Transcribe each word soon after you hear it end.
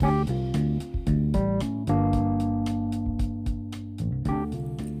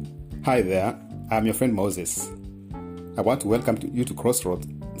Hi there, I'm your friend Moses. I want to welcome you to Crossroads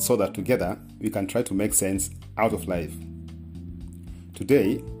so that together we can try to make sense out of life.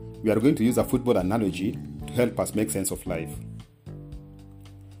 Today, we are going to use a football analogy to help us make sense of life.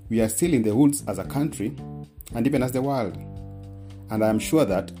 We are still in the woods as a country and even as the world, and I am sure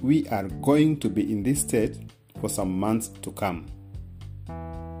that we are going to be in this state for some months to come.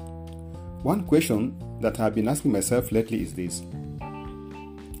 One question that I have been asking myself lately is this: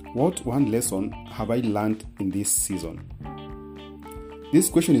 what one lesson have I learned in this season? This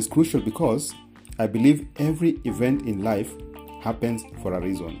question is crucial because I believe every event in life happens for a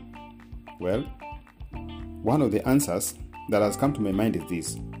reason. Well, one of the answers that has come to my mind is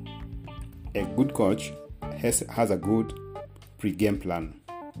this: a good coach has a good pre-game plan.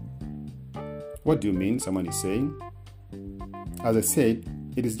 What do you mean? Someone is saying. As I said,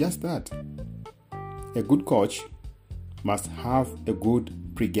 it is just that. A good coach must have a good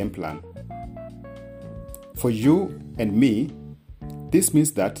pre-game plan. For you and me, this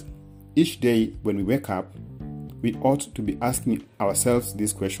means that each day when we wake up, we ought to be asking ourselves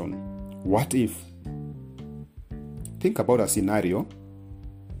this question: what if? Think about a scenario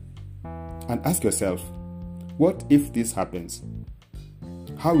and ask yourself, what if this happens?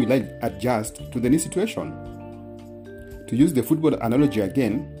 How will I adjust to the new situation? To use the football analogy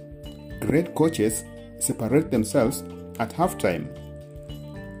again, great coaches separate themselves at halftime.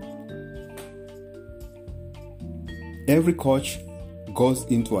 Every coach goes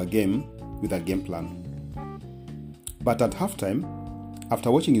into a game with a game plan. But at halftime, after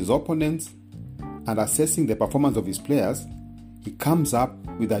watching his opponents and assessing the performance of his players, he comes up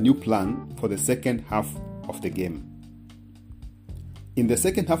with a new plan for the second half of the game. In the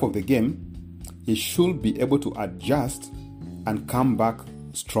second half of the game, he should be able to adjust and come back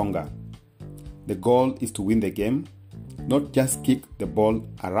stronger. The goal is to win the game, not just kick the ball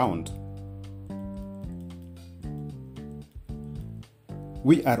around.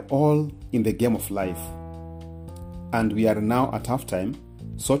 We are all in the game of life, and we are now at halftime,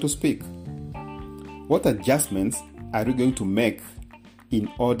 so to speak. What adjustments are we going to make in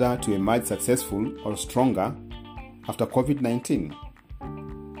order to emerge successful or stronger after COVID-19?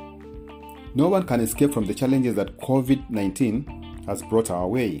 No one can escape from the challenges that COVID-19 has brought our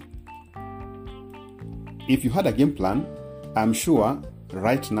way. If you had a game plan, I'm sure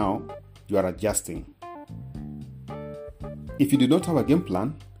right now you are adjusting. If you do not have a game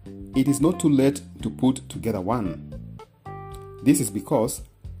plan, it is not too late to put together one. This is because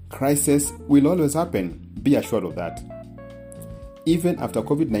crises will always happen, be assured of that. Even after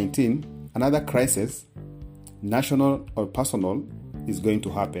COVID-19, another crisis, national or personal, is going to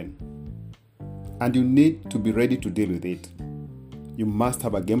happen. And you need to be ready to deal with it. You must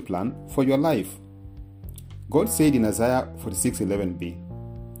have a game plan for your life. God said in Isaiah 46:11b,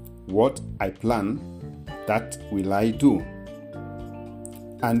 "What I plan, that will I do."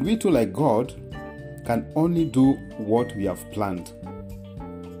 And we too, like God, can only do what we have planned.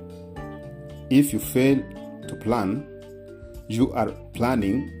 If you fail to plan, you are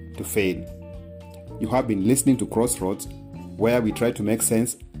planning to fail. You have been listening to Crossroads, where we try to make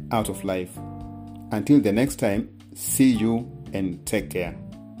sense out of life. Until the next time, see you and take care.